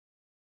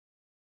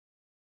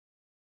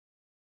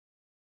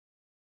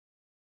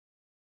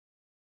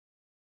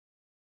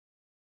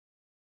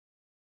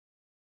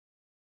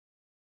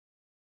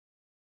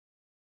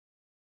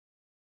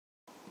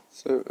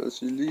So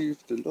as you leave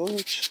the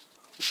lodge,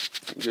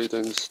 you go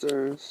down the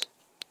stairs.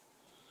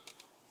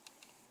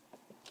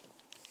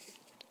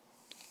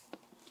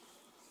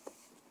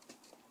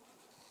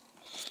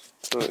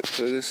 Right,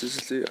 so this is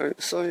the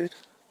outside.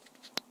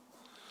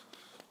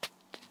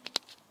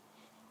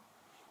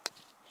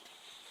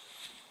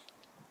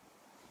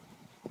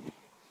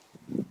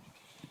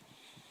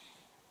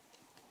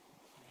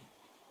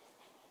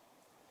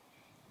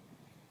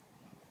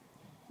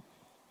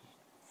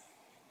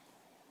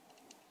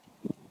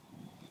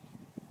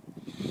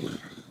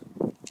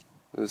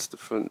 There's the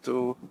front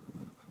door.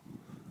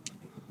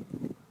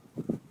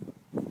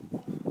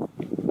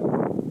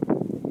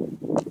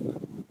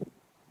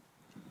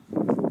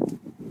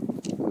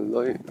 The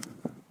light,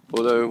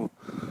 although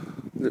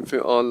I don't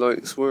think our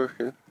light's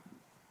working.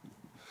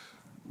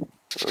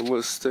 And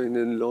we're staying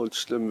in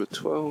lodge number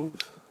 12.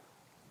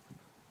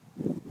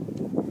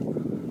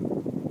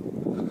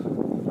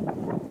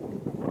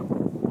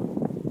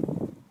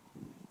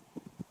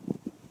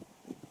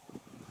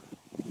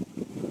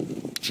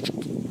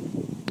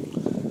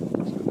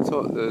 On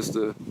top there's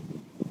the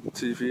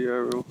TV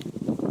aerial.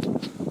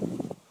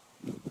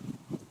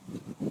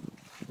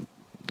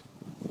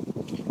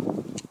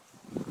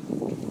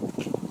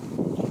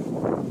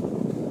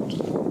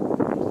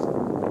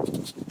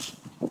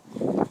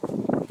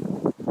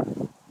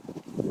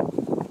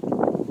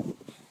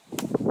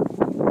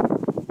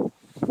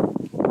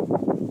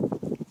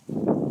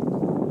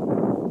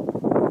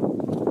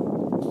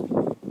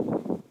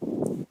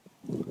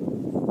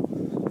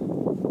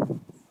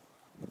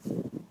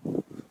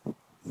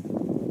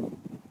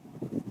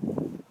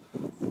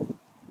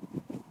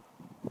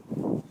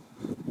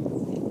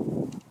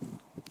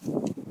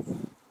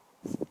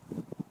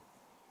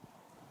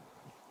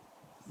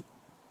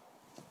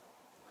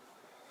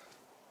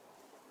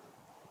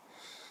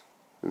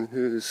 And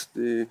here's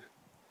the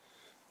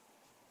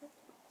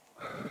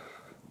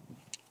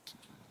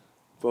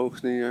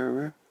balcony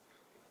area.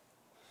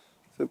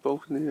 The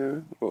balcony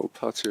area, or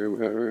patio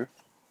area.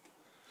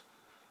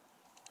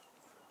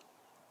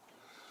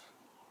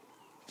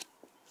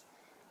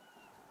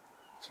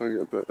 Try and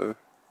get a better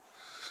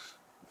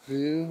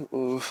view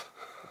of.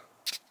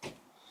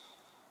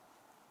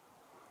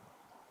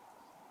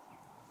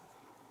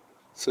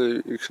 So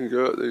you can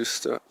go up these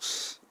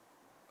steps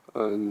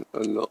and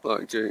unlock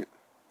that gate.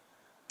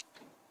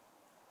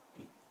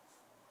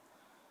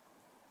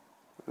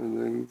 And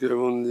then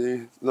go on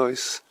the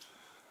nice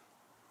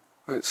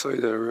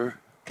outside area.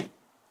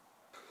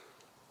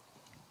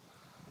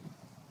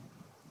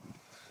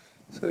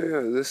 So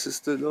yeah, this is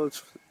the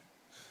lodge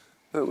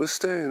that we're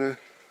staying in.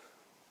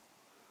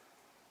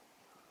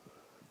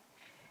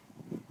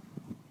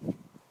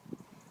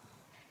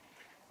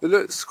 It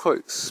looks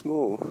quite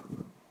small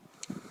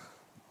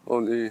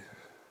on the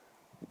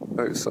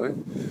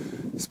outside.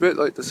 It's a bit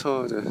like the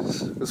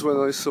TARDIS, because when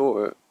I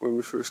saw it, when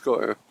we first got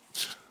here,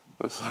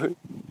 I was like,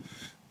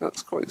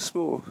 that's quite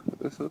small.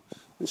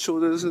 I'm sure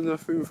there's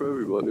enough room for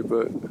everybody,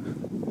 but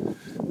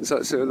it's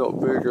actually a lot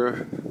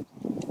bigger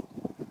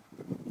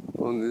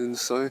on the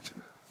inside.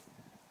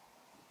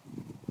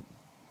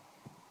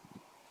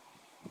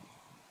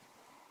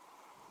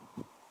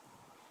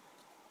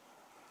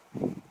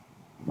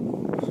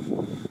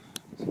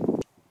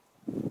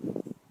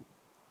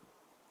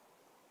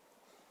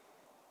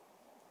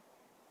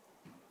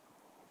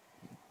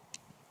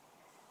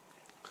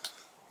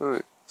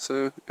 Right,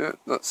 so yeah,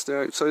 that's the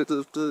outside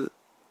of the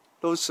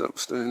lodge that I'm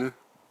staying in.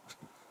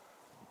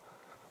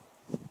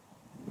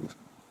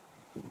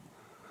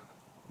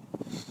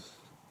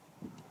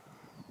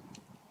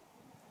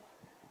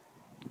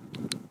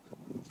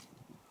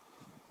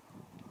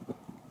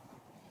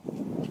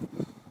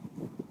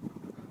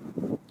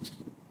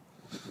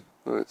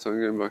 Right, so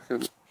I'm going back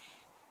in.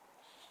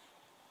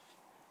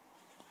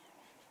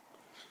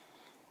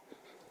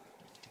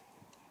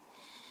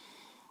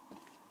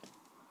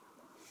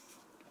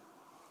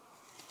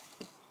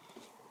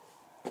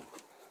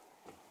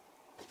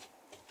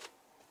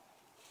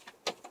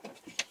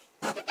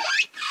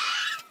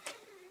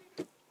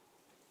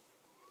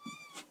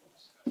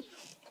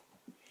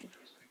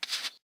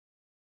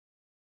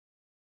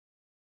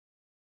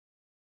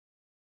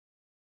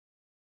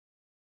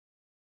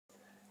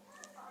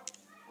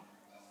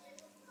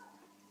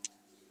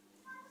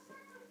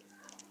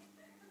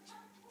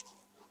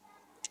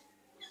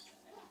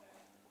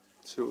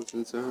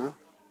 Children's area.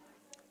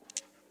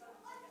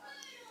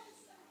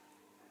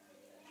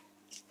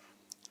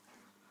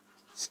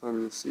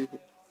 Simon Sea.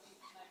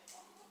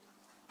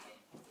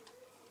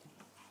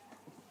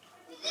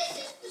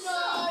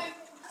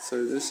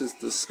 So this is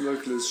the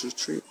Smuggler's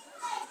Retreat.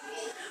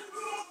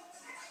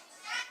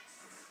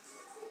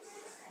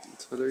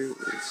 Today,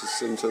 it's just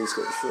sometimes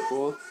got the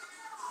football.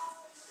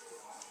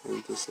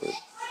 And just like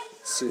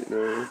seating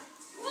area.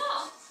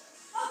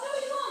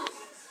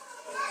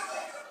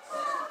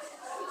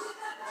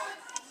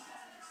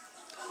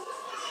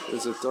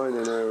 There's a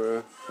dining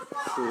area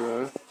through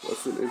there. I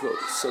think they've got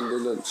Sunday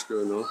lunch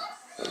going on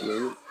at the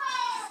moment.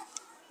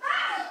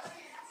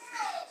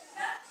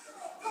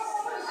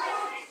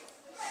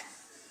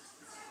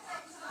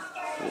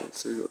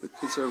 you got the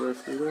kids over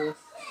through there.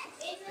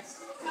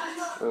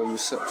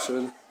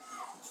 Reception.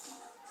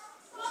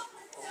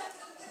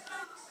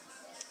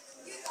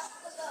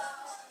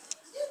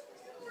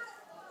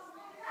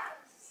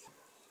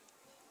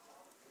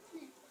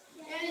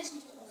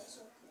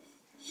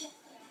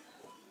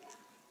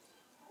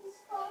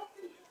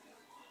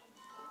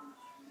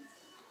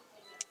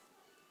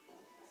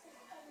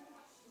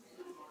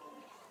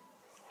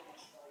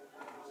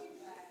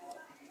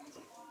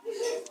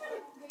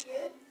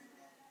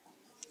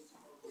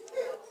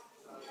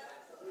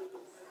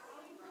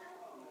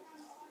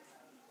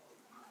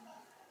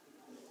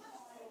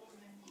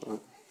 I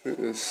think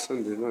it's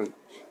Sunday lunch.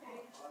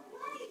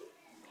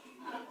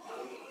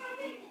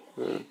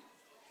 Yeah,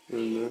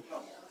 in there.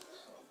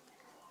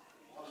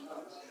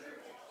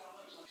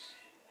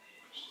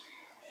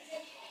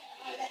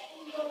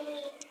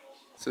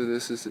 So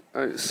this is the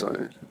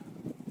outside.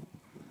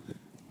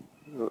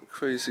 Got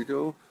crazy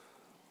goal.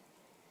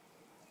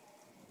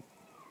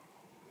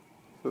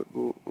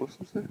 Football, what's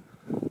it?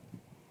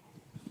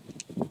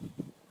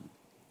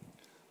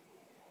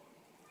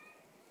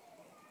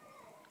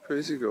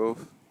 Crazy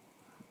golf.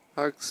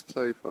 Hags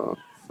play park.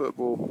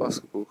 Football,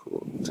 basketball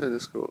court,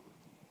 tennis court.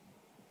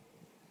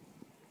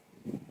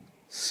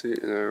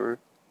 Seating area.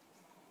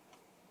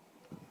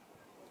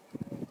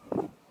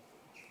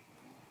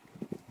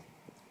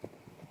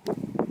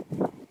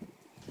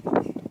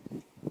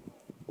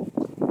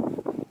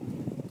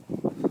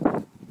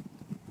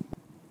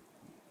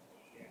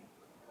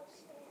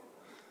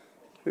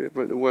 Bit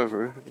about the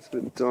weather, it's a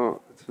bit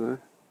dark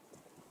today.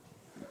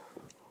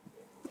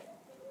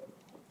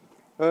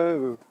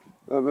 Oh,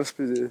 that must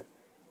be the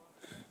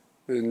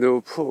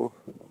little pool.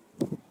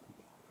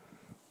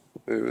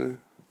 Maybe.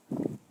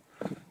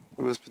 That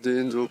must be the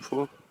indoor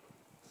pool.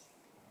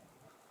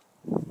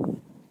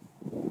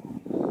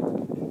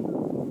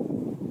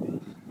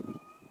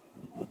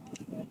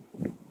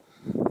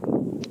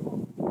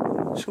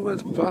 Sure,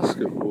 where's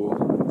basketball?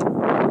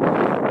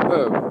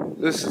 Oh,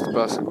 this is the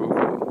basketball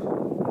court.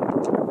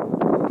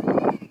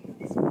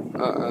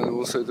 And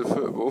also the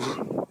football.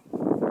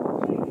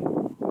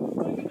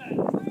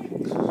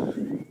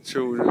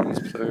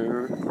 Children's play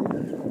area.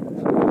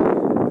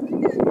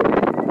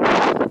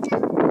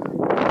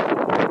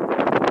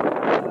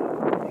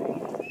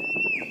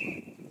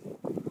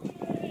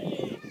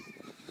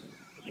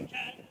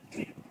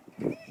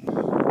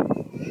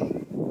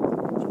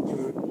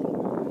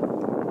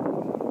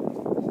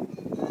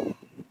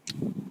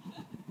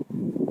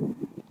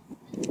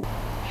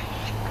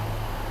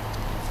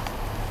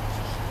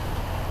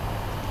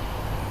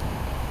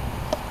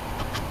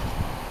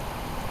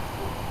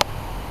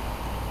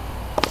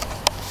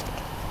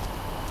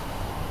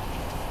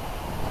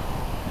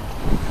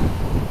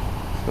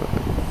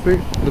 I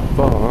think the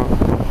bar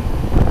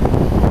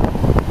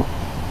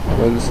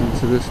runs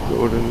into this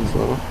building as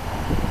well.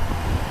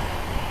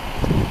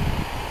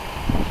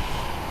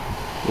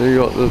 Then you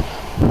got the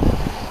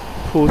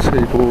pool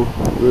table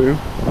room,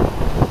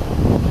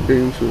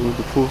 games room with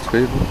the pool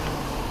table.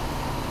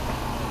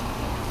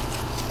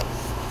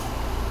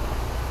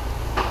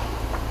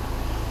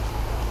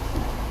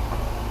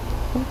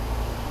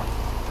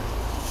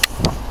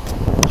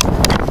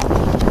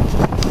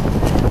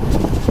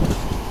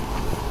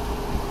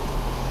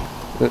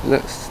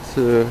 Next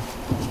to the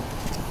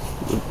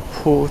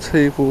pool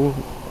table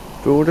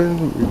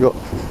building, we got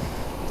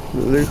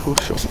the local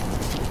shop.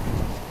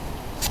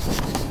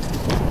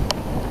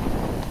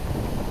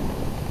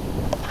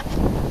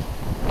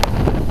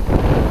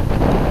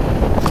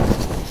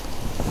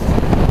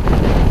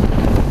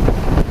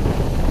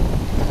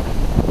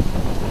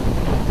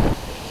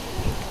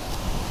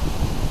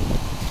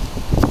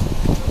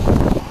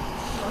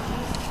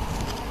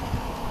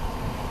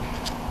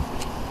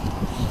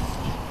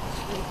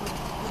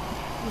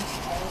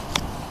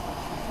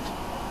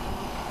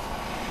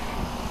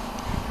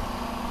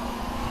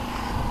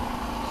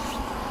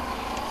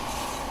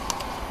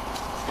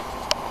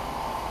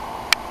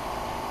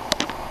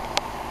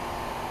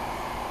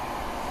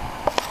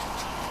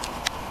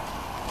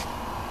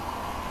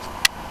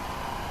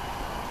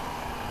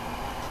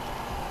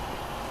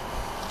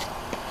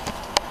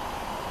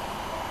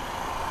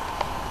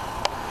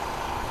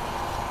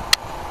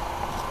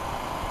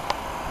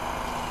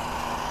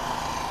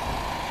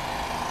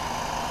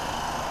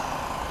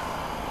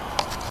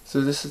 So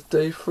this is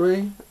day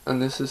 3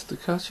 and this is the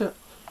catch up.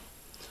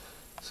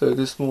 So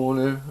this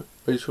morning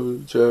Rachel,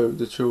 Joe,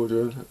 the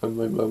children and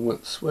my mum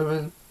went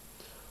swimming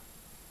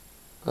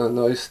and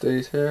I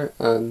stayed here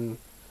and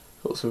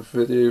got some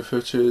video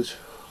footage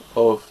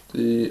of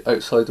the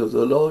outside of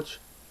the lodge,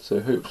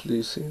 so hopefully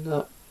you've seen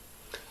that.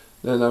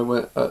 Then I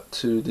went up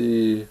to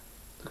the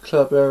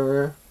club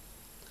area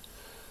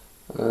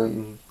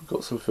and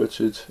got some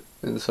footage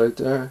inside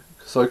there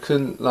because I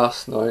couldn't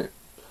last night.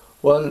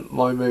 One,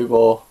 my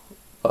mobile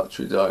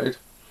battery died,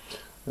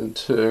 and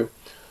 2,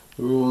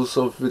 the rules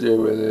of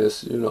videoing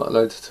is you're not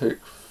allowed to take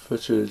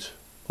footage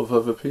of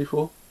other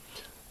people,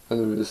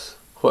 and there was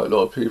quite a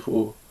lot of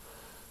people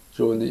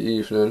during the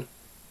evening,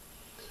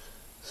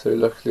 So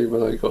luckily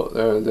when I got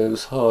there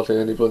was hardly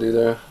anybody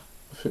there.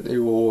 I think they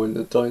were all in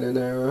the dining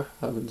area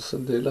having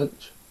Sunday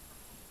lunch.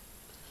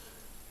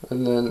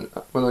 And then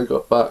when I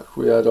got back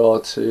we had our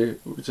tea.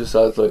 We just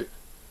had like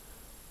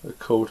a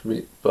cold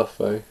meat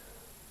buffet.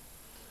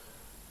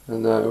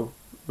 And now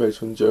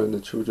Rachel and Joe and the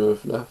children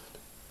have left.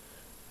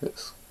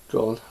 It's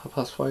gone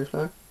 5:30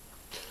 now.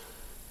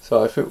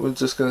 So I think we're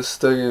just going to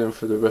stay in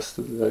for the rest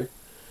of the day,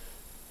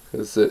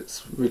 because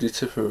it's really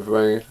tipping with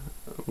rain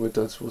and my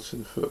dad's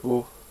watching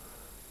football.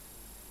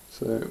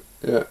 So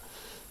yeah,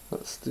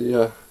 that's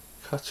the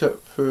catch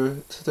up for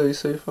today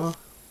so far.